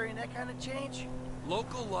gonna be carrying that kind of change?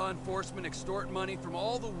 Local law enforcement extort money from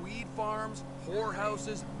all the weed farms,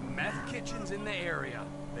 whorehouses, meth kitchens in the area.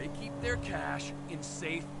 They keep their cash in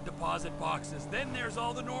safe deposit boxes. Then there's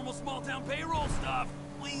all the normal small-town payroll stuff.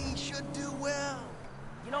 We should do well.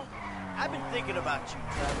 You know, I've been thinking about you,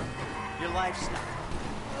 Trevor. Your lifestyle.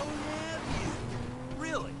 Oh, have you?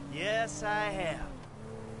 Really? Yes, I have.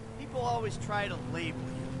 People always try to label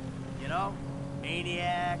you. You know?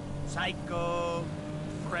 Maniac, psycho,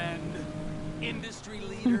 friend, industry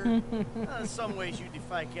leader. In some ways you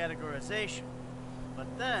defy categorization. But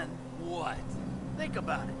then... What? Think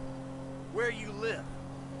about it. Where you live.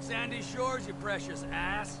 Sandy Shores, you precious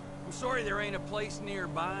ass. I'm sorry there ain't a place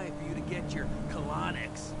nearby for you to get your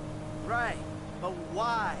colonics. Right, but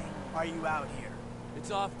why are you out here? It's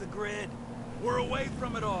off the grid. We're away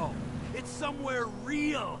from it all. It's somewhere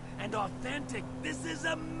real and authentic. This is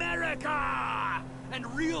America! And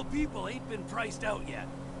real people ain't been priced out yet.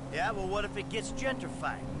 Yeah, well, what if it gets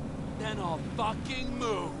gentrified? Then I'll fucking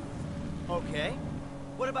move. Okay.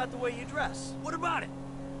 What about the way you dress? What about it?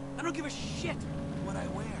 I don't give a shit what I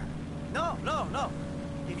wear. No, no, no.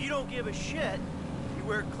 If you don't give a shit, you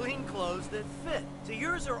wear clean clothes that fit. So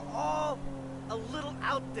yours are all a little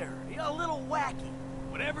out there, you know, a little wacky.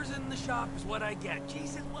 Whatever's in the shop is what I get.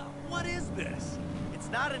 Jesus, what is this? It's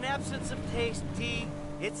not an absence of taste, T.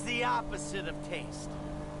 It's the opposite of taste.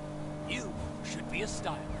 You should be a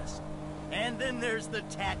stylist. And then there's the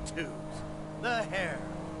tattoos, the hair,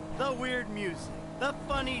 the weird music, the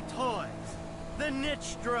funny toys, the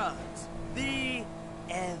niche drugs, the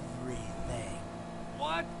everything.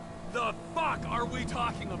 What the fuck are we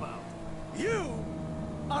talking about? You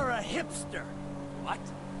are a hipster. What?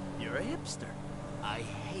 You're a hipster. I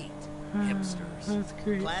hate Hipsters. That's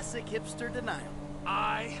great. Classic hipster denial.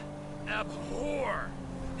 I abhor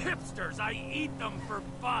hipsters. I eat them for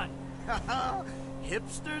fun.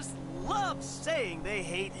 Hipsters love saying they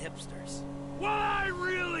hate hipsters. Well, I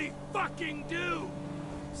really fucking do.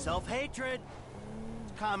 Self-hatred.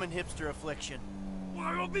 Common hipster affliction.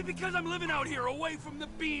 Well, it'll be because I'm living out here away from the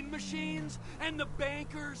bean machines and the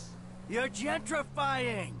bankers. You're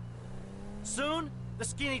gentrifying. Soon, the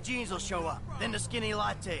skinny jeans will show up. Then the skinny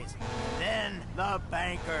lattes. Then the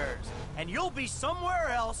bankers. And you'll be somewhere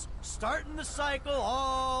else, starting the cycle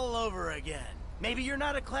all over again. Maybe you're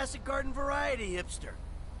not a classic garden variety hipster,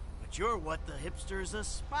 but you're what the hipsters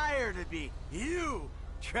aspire to be. You,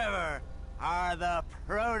 Trevor, are the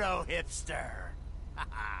proto-hipster.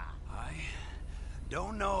 I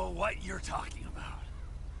don't know what you're talking about.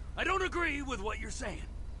 I don't agree with what you're saying.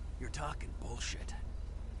 You're talking bullshit.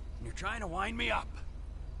 And you're trying to wind me up.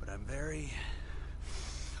 But I'm very,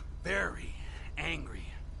 very angry.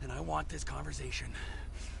 And I want this conversation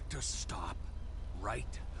to stop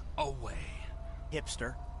right away.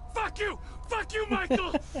 Hipster. Fuck you! Fuck you,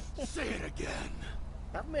 Michael! Say it again.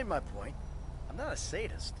 I've made my point. I'm not a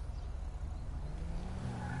sadist.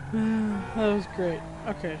 That was great.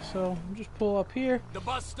 Okay, so just pull up here. The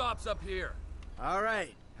bus stops up here. All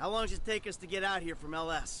right. How long does it take us to get out here from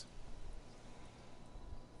LS?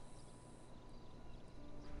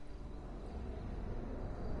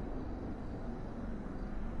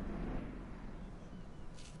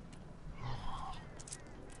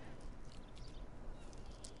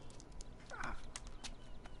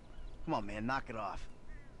 Come on, man, knock it off.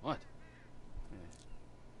 What?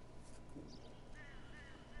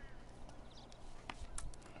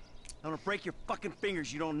 I'm gonna break your fucking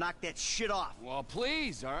fingers. You don't knock that shit off. Well,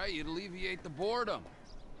 please, all right? You'd alleviate the boredom.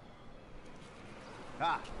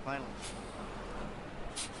 Ah, finally.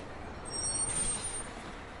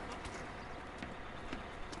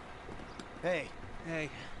 Hey. Hey.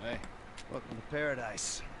 Hey. Welcome to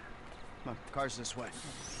paradise. Come on, car's this way.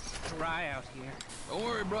 Dry out here. Don't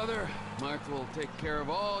worry, brother. Mark will take care of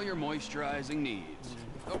all your moisturizing needs.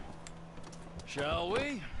 Oh. Shall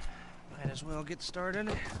we? Might as well get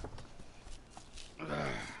started.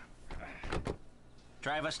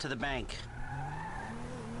 Drive us to the bank.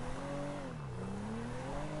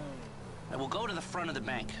 We'll go to the front of the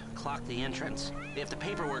bank, clock the entrance. If the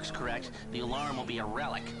paperwork's correct, the alarm will be a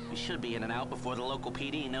relic. We should be in and out before the local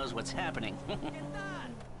PD knows what's happening.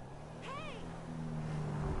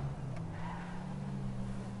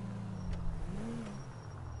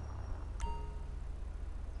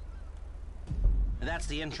 That's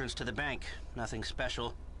the entrance to the bank. Nothing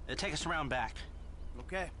special. Take us around back.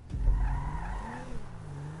 Okay.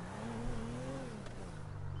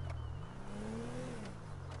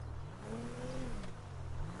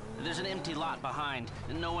 There's an empty lot behind,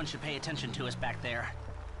 and no one should pay attention to us back there.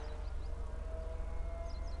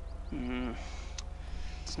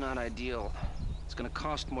 It's not ideal. It's gonna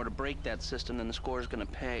cost more to break that system than the score's gonna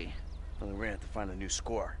pay. Well, then we're gonna have to find a new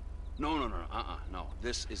score. No. No.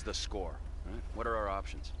 This is the score. Right? What are our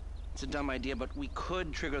options? It's a dumb idea, but we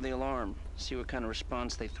could trigger the alarm. See what kind of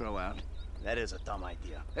response they throw out. That is a dumb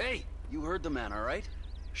idea. Hey, you heard the man, all right?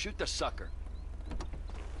 Shoot the sucker.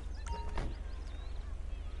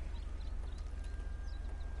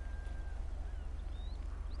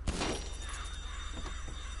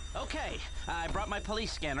 Okay, I brought my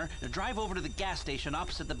police scanner. Now drive over to the gas station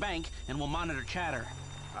opposite the bank, and we'll monitor chatter.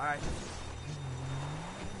 All right.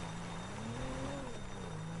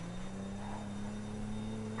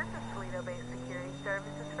 This is Toledo-based security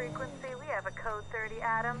services frequency. We have a code 30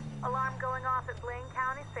 Adam. Alarm going off at Blaine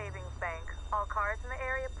County Savings Bank. All cars in the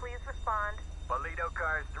area, please respond. Toledo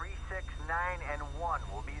cars 3, 6, 9, and 1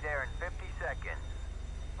 will be there in 50 seconds.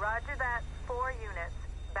 Roger that. 4 units.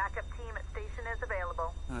 Backup team at station is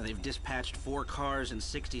available. They've dispatched 4 cars in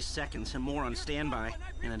 60 seconds and more on standby.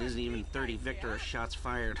 And it isn't even 30 Victor shots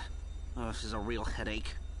fired. Oh, this is a real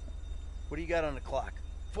headache. What do you got on the clock?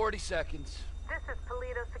 40 seconds. This is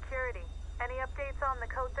Toledo Security. Any updates on the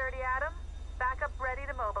code 30 Adam? Backup ready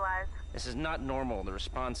to mobilize. This is not normal. The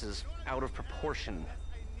response is out of proportion.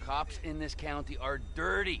 Cops in this county are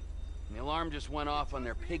dirty. And the alarm just went off on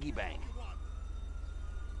their piggy bank.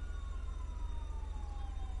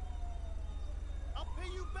 I'll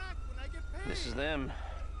pay you back when I get paid. This is them.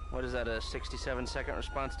 What is that, a 67-second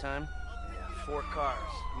response time? Yeah, 4 cars.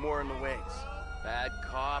 More in the wings. Bad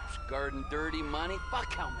cops, guarding dirty money.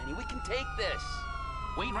 Fuck how many? We can take this.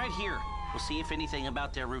 Wait right here. We'll see if anything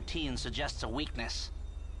about their routine suggests a weakness.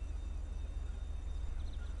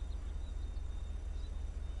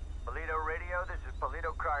 Polito Radio, this is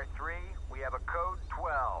Polito Car 3. We have a code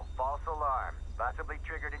 12, false alarm, possibly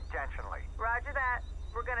triggered intentionally. Roger that.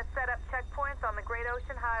 We're gonna set up checkpoints on the Great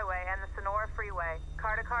Ocean Highway and the Sonora Freeway.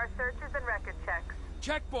 Car-to-car searches and record checks.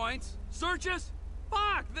 Checkpoints? Searches?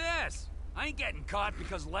 Fuck this! I ain't getting caught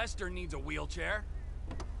because Lester needs a wheelchair.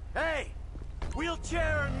 Hey!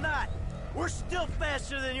 Wheelchair or not, we're still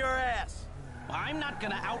faster than your ass. I'm not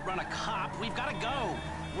gonna outrun a cop. We've gotta go.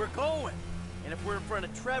 We're going. And if we're in front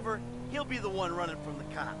of Trevor, he'll be the one running from the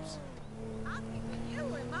cops.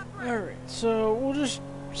 Alright, so we'll just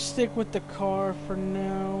stick with the car for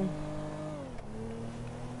now.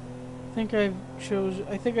 I think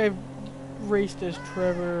I've raced as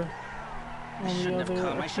Trevor on the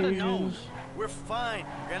other occasions. We're fine.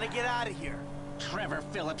 We're gonna get out of here. Trevor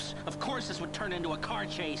Phillips, of course this would turn into a car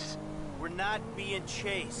chase. We're not being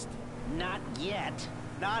chased. Not yet.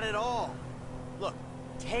 Not at all. Look,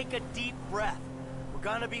 take a deep breath. We're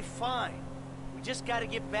gonna be fine. We just gotta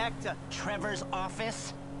get back to Trevor's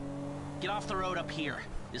office. Get off the road up here.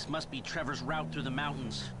 This must be Trevor's route through the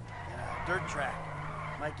mountains. Dirt track.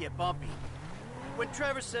 Might get bumpy. When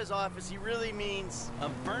Trevor says office, he really means... A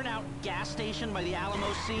burnout gas station by the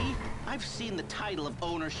Alamo Sea? I've seen the title of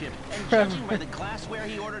ownership, and judging by the glassware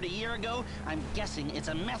he ordered a year ago, I'm guessing it's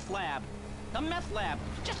a meth lab. A meth lab.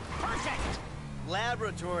 Just perfect!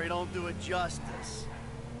 Laboratory don't do it justice.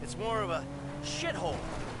 It's more of a shithole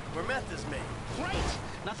where meth is made. Right!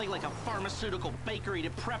 Nothing like a pharmaceutical bakery to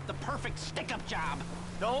prep the perfect stick-up job.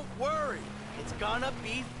 Don't worry. It's gonna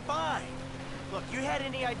be fine. Look, you had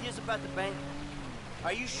any ideas about the bank?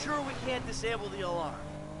 Are you sure we can't disable the alarm?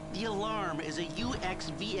 The alarm is a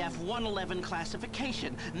UXVF 111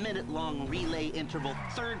 classification, minute-long relay interval,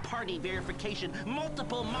 third-party verification,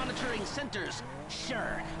 multiple monitoring centers.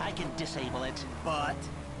 Sure, I can disable it. But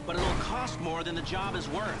it'll cost more than the job is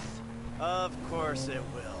worth. Of course it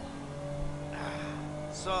will.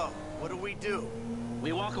 So, what do?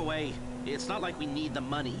 We walk away. It's not like we need the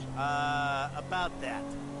money. About that.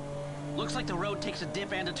 Looks like the road takes a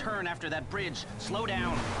dip and a turn after that bridge. Slow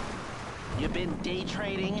down. You been day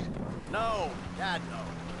trading? No, God, no.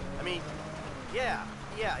 I mean, yeah,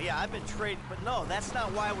 I've been trading, but no, that's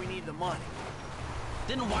not why we need the money.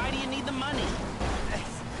 Then why do you need the money?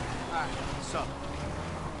 Alright, so,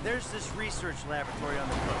 there's this research laboratory on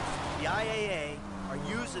the coast. The IAA are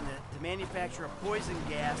using it to manufacture a poison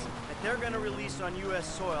gas that they're gonna release on U.S.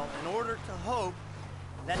 soil in order to hope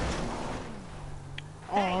that...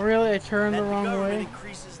 Oh, really? I turned the wrong way?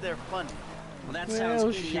 Increases their funding. Well, that sounds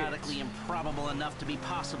idiotically improbable enough to be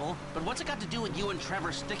possible. But what's it got to do with you and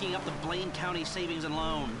Trevor sticking up the Blaine County Savings and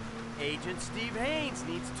Loan? Agent Steve Haynes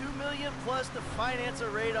needs $2 million plus to finance a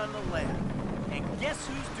raid on the lab. And guess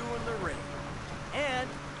who's doing the raid? And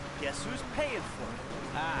guess who's paying for it?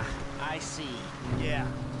 Ah, I see. Yeah,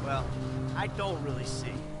 well, I don't really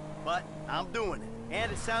see. But I'm doing it.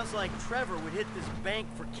 And it sounds like Trevor would hit this bank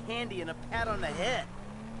for candy and a pat on the head.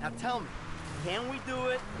 Now tell me, can we do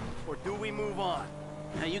it, or do we move on?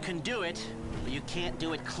 Now you can do it, but you can't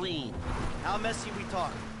do it clean. How messy we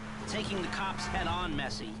talking? Taking the cops head-on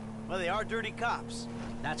messy. Well, they are dirty cops.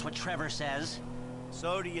 That's what Trevor says.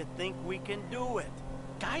 So do you think we can do it?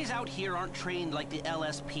 Guys out here aren't trained like the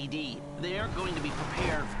LSPD. They aren't going to be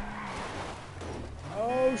prepared.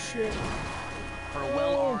 Oh, shit. For a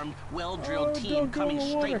well-armed, well-drilled team coming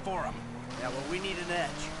straight for them. Yeah, well, we need an edge.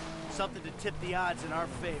 Something to tip the odds in our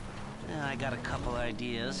favor. I got a couple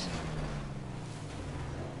ideas.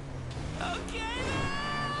 Okay,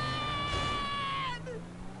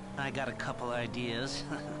 I got a couple ideas.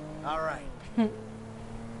 All right.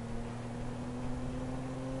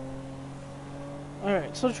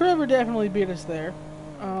 Alright, so Trevor definitely beat us there.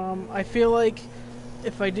 I feel like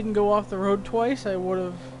if I didn't go off the road twice, I would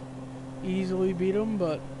have easily beat him,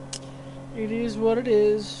 but it is what it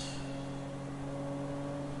is.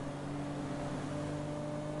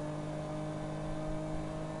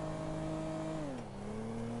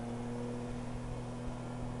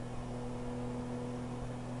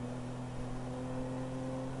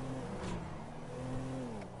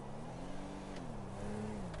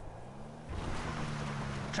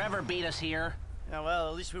 Trevor beat us here. Yeah, well,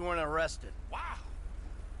 at least we weren't arrested. Wow.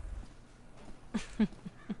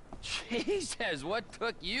 Jesus, what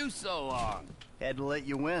took you so long? Had to let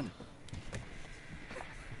you win.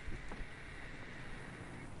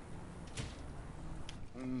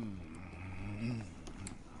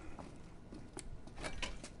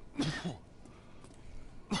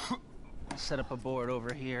 Set up a board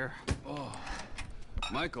over here. Oh.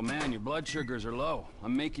 Michael, man, your blood sugars are low.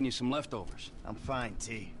 I'm making you some leftovers. I'm fine,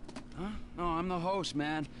 T. Huh? No, I'm the host,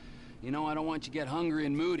 man. You know, I don't want you to get hungry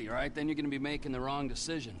and moody, all right? Then you're gonna be making the wrong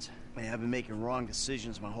decisions. Man, I've been making wrong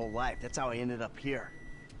decisions my whole life. That's how I ended up here.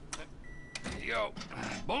 There you go.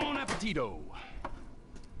 Bon appetito.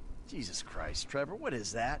 Jesus Christ, Trevor, what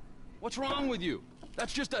is that? What's wrong with you?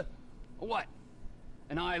 That's just a what?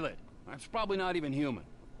 An eyelid. That's probably not even human.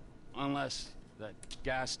 Unless that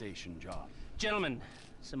gas station job. Gentlemen,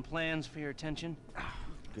 some plans for your attention?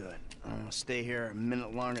 Good. I'm gonna stay here a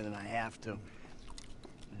minute longer than I have to.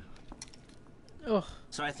 Ugh.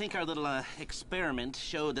 So I think our little experiment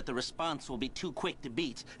showed that the response will be too quick to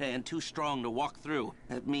beat and too strong to walk through.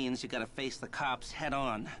 That means you gotta face the cops head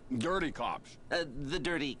on. Dirty cops. The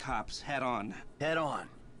dirty cops head on. Head on.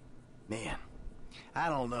 Man, I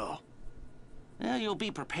don't know. Well, you'll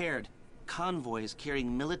be prepared. Convoys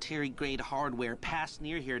carrying military-grade hardware pass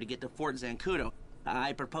near here to get to Fort Zancudo.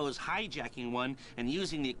 I propose hijacking one and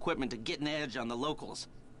using the equipment to get an edge on the locals.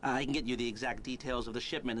 I can get you the exact details of the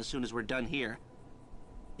shipment as soon as we're done here.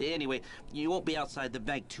 Anyway, you won't be outside the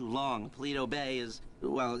bank too long. Paleto Bay is,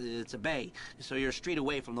 well, it's a bay, so you're a street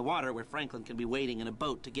away from the water where Franklin can be waiting in a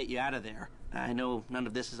boat to get you out of there. I know none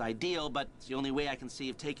of this is ideal, but it's the only way I can see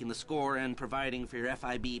of taking the score and providing for your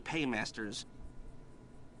FIB paymasters.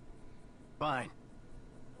 Fine.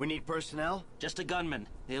 We need personnel? Just a gunman.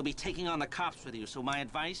 They'll be taking on the cops with you, so my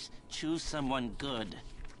advice, choose someone good.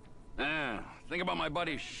 Think about my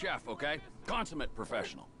buddy Chef, okay? Consummate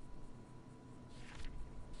professional.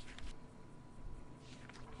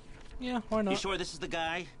 Yeah, why not? You sure this is the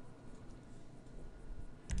guy?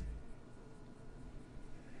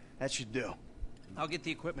 That should do. I'll get the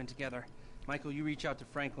equipment together. Michael, you reach out to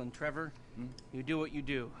Franklin. Trevor, you do what you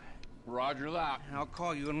do. Roger that. I'll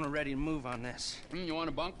call you when we're ready to move on this. You want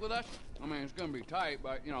to bunk with us? I mean, it's gonna be tight,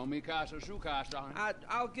 but, you know, mi casa, su casa.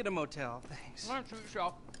 I'll get a motel, thanks. All right, suit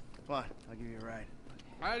yourself. Come on, I'll give you a ride.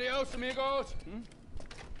 Adios, amigos.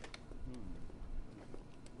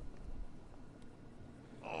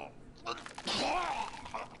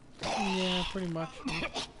 Yeah, pretty much.